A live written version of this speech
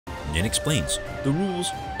Ninh explains the rules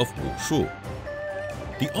of Wushu.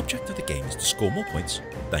 The object of the game is to score more points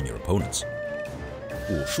than your opponents.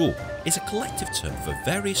 Wushu is a collective term for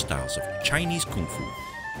various styles of Chinese Kung Fu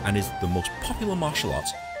and is the most popular martial art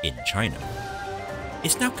in China.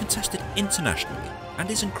 It's now contested internationally and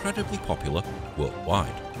is incredibly popular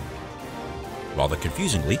worldwide. Rather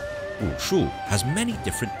confusingly, Wushu has many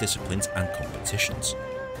different disciplines and competitions.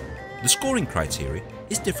 The scoring criteria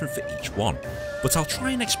is different for each one, but I'll try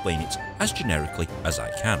and explain it as generically as I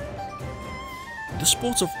can. The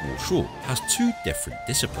sport of Wushu has two different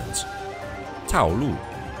disciplines: taolu,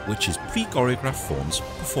 which is pre-choreographed forms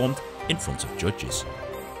performed in front of judges,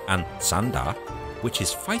 and sanda, which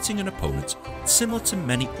is fighting an opponent similar to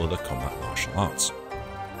many other combat martial arts.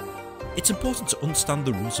 It's important to understand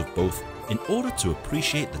the rules of both in order to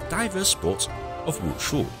appreciate the diverse sports of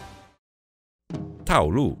Wushu.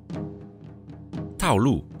 Taolu.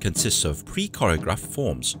 Taolu consists of pre-choreographed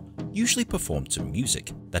forms, usually performed to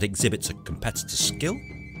music, that exhibits a competitor's skill,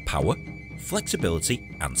 power,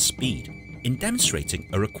 flexibility and speed in demonstrating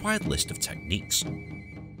a required list of techniques.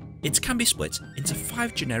 It can be split into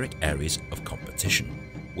 5 generic areas of competition,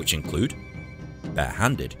 which include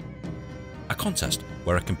barehanded, a contest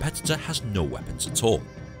where a competitor has no weapons at all,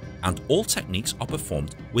 and all techniques are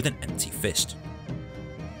performed with an empty fist.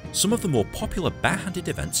 Some of the more popular barehanded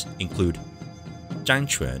events include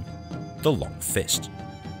changquan, the long fist.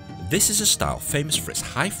 This is a style famous for its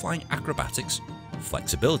high-flying acrobatics,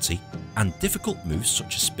 flexibility, and difficult moves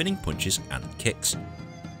such as spinning punches and kicks.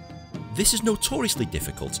 This is notoriously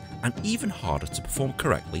difficult and even harder to perform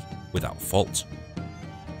correctly without fault.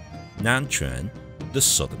 Nanquan, the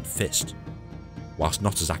southern fist. Whilst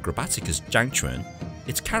not as acrobatic as changquan,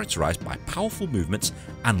 it's characterized by powerful movements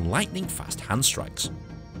and lightning-fast hand strikes.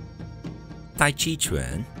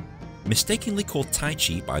 Taijiquan, mistakenly called Tai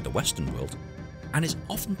Chi by the Western world, and is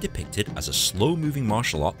often depicted as a slow-moving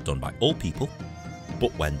martial art done by all people,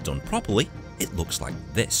 but when done properly, it looks like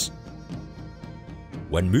this.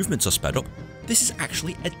 When movements are sped up, this is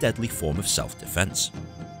actually a deadly form of self-defense.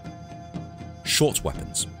 Short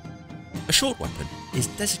weapons. A short weapon is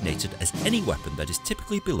designated as any weapon that is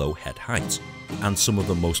typically below head height, and some of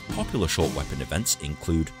the most popular short weapon events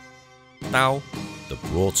include Dao, the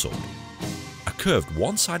broadsword, a curved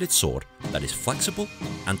one-sided sword that is flexible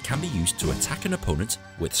and can be used to attack an opponent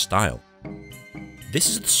with style. This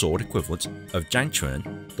is the sword equivalent of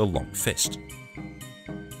changquan, the long fist.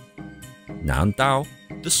 Nan Dao,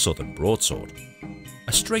 the southern broadsword,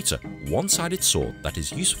 a straighter, one-sided sword that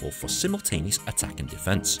is useful for simultaneous attack and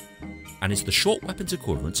defense, and is the short weapons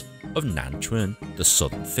equivalent of nanquan, the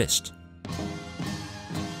southern fist.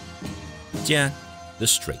 Jian, the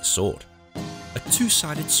straight sword, a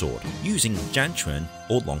two-sided sword using changquan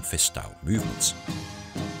or long fist style movements.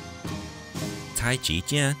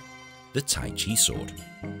 Taijiquan, the Tai Chi sword,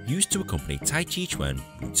 used to accompany taijiquan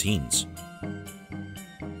routines.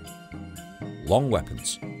 Long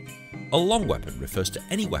weapons. A long weapon refers to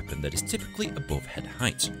any weapon that is typically above head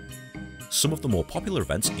height. Some of the more popular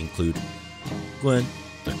events include guan,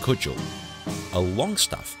 the cudgel, a long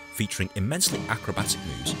staff featuring immensely acrobatic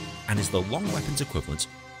moves and is the long weapons equivalent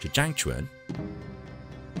to changquan.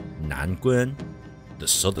 Nanquan, the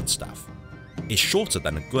southern staff, is shorter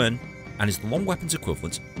than a guan and is the long weapons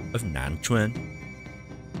equivalent of nanquan.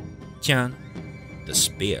 Jian, the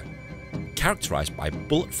spear, characterized by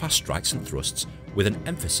bullet-fast strikes and thrusts with an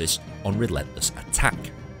emphasis on relentless attack.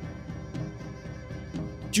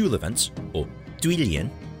 Duel events, or duelian,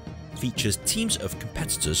 features teams of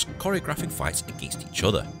competitors choreographing fights against each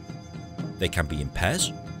other. They can be in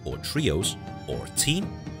pairs, or trios, or a team,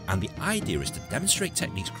 and the idea is to demonstrate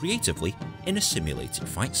techniques creatively in a simulated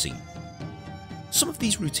fight scene. Some of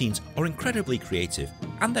these routines are incredibly creative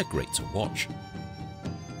and they're great to watch.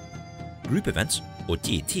 Group events, or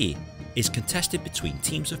jian, is contested between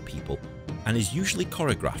teams of people and is usually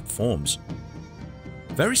choreographed forms.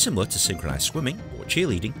 Very similar to synchronized swimming or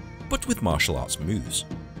cheerleading, but with martial arts moves.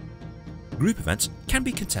 Group events can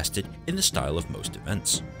be contested in the style of most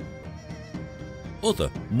events.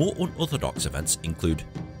 Other, more unorthodox events include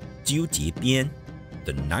jian,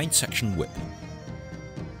 the 9-section whip,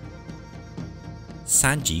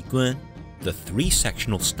 taijiquan, the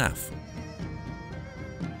 3-sectional staff,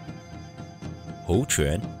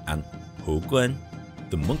 houquan and houguan,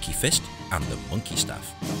 the monkey fist and the monkey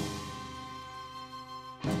staff,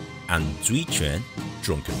 and zuiquan,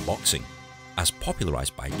 drunken boxing, as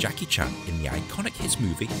popularized by Jackie Chan in the iconic hit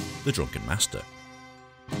movie The Drunken Master.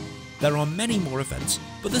 There are many more events,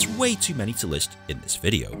 but there's way too many to list in this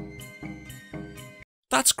video.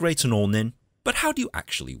 That's great and all, Ninh, but how do you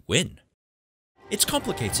actually win? It's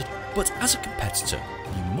complicated, but as a competitor,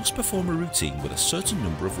 you must perform a routine with a certain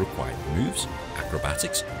number of required moves,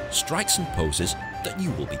 acrobatics, strikes and poses that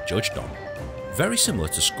you will be judged on. Very similar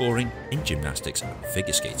to scoring in gymnastics and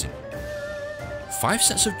figure skating. 5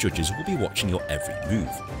 sets of judges will be watching your every move,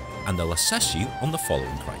 and they'll assess you on the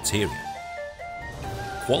following criteria.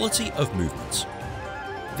 Quality of movements.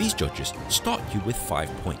 These judges start you with 5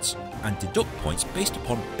 points and deduct points based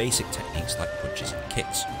upon basic techniques like punches and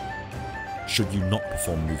kicks. Should you not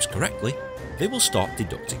perform moves correctly, they will start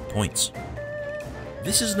deducting points.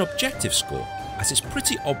 This is an objective score, as it's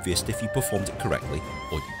pretty obvious if you performed it correctly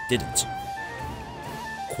or you didn't.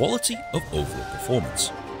 Quality of overall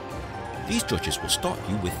performance. These judges will start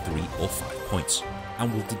you with 3 or 5 points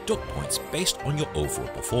and will deduct points based on your overall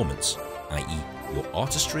performance, i.e. your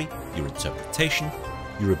artistry, your interpretation,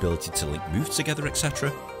 your ability to link moves together,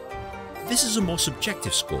 etc. This is a more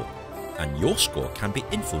subjective score, and your score can be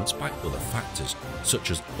influenced by other factors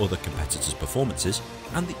such as other competitors' performances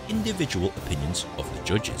and the individual opinions of the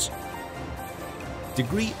judges.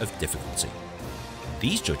 Degree of difficulty.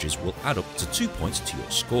 These judges will add up to 2 points to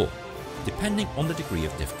your score, depending on the degree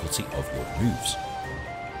of difficulty of your moves.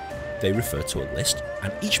 They refer to a list,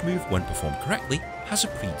 and each move when performed correctly has a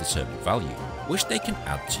predetermined value, which they can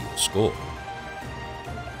add to your score.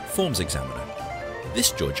 Forms examiner.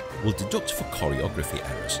 This judge will deduct for choreography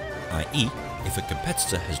errors, i.e. if a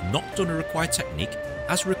competitor has not done a required technique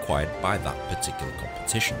as required by that particular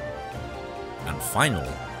competition. And finally,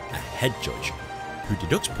 a head judge, who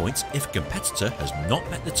deducts points if a competitor has not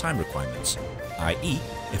met the time requirements, i.e.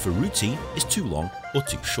 if a routine is too long or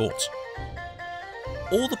too short.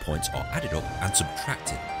 All the points are added up and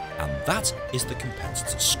subtracted, and that is the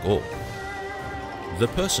competitor's score. The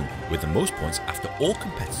person with the most points after all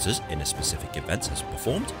competitors in a specific event has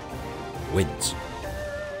performed wins.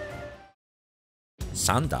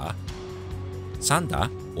 Sanda,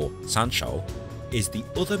 or sanshao, is the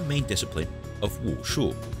other main discipline of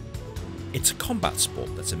Wushu. It's a combat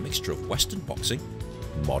sport that's a mixture of Western boxing,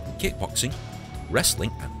 modern kickboxing,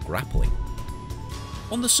 wrestling and grappling.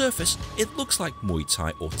 On the surface, it looks like Muay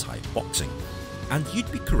Thai or Thai boxing, and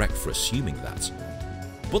you'd be correct for assuming that.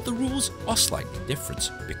 But the rules are slightly different,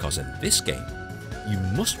 because in this game, you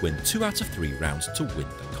must win 2 out of 3 rounds to win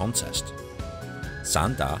the contest.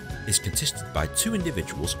 Sanda is contested by 2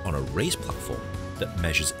 individuals on a raised platform that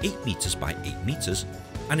measures 8 meters by 8 meters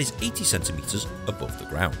and is 80 centimeters above the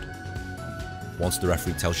ground. Once the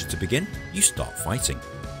referee tells you to begin, you start fighting.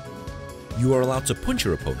 You are allowed to punch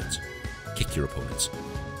your opponent, kick your opponent,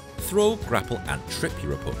 throw, grapple and trip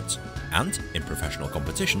your opponent, and, in professional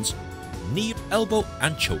competitions, knee, elbow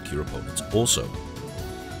and choke your opponent also.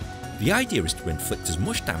 The idea is to inflict as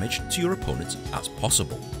much damage to your opponent as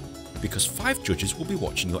possible, because 5 judges will be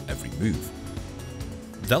watching your every move.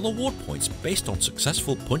 They'll award points based on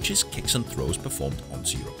successful punches, kicks and throws performed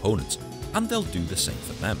onto your opponent, and they'll do the same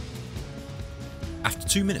for them. After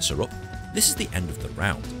 2 minutes are up, this is the end of the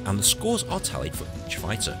round, and the scores are tallied for each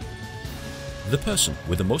fighter. The person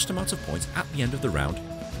with the most amount of points at the end of the round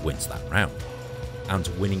wins that round, and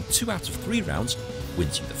winning 2 out of 3 rounds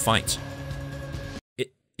wins you the fight.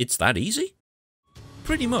 It's that easy?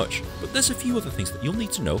 Pretty much, but there's a few other things that you'll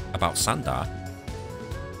need to know about sanda.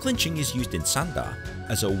 Clinching is used in sanda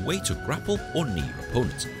as a way to grapple or knee your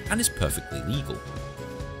opponent, and is perfectly legal.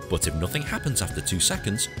 But if nothing happens after 2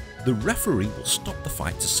 seconds, the referee will stop the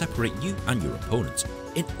fight to separate you and your opponent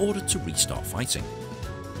in order to restart fighting.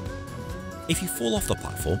 If you fall off the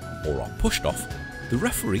platform or are pushed off, the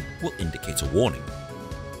referee will indicate a warning.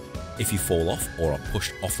 If you fall off or are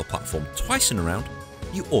pushed off the platform twice in a round,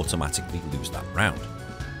 you automatically lose that round.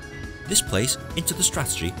 This plays into the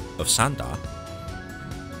strategy of sanda.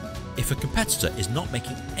 If a competitor is not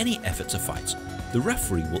making any effort to fight, the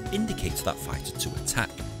referee will indicate that fighter to attack.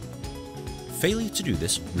 Failure to do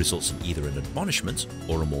this results in either an admonishment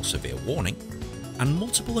or a more severe warning, and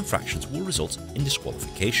multiple infractions will result in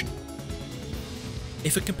disqualification.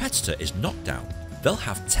 If a competitor is knocked down, they'll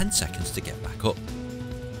have 10 seconds to get back up.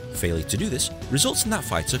 Failure to do this results in that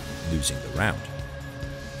fighter losing the round.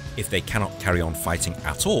 If they cannot carry on fighting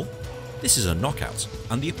at all, this is a knockout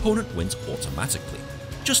and the opponent wins automatically,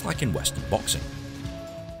 just like in Western boxing.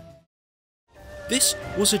 This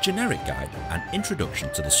was a generic guide and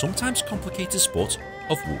introduction to the sometimes complicated sport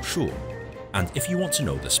of Wushu, and if you want to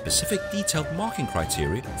know the specific detailed marking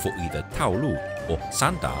criteria for either taolu or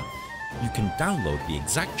sanda, you can download the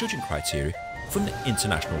exact judging criteria from the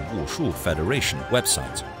International Wushu Federation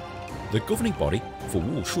website, the governing body for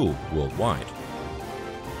Wushu worldwide.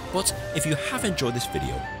 But if you have enjoyed this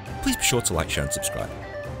video, please be sure to like, share and subscribe.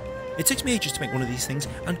 It takes me ages to make one of these things,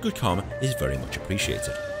 and good karma is very much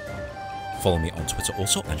appreciated. Follow me on Twitter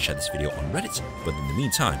also and share this video on Reddit, but in the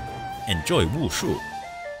meantime, enjoy Wushu!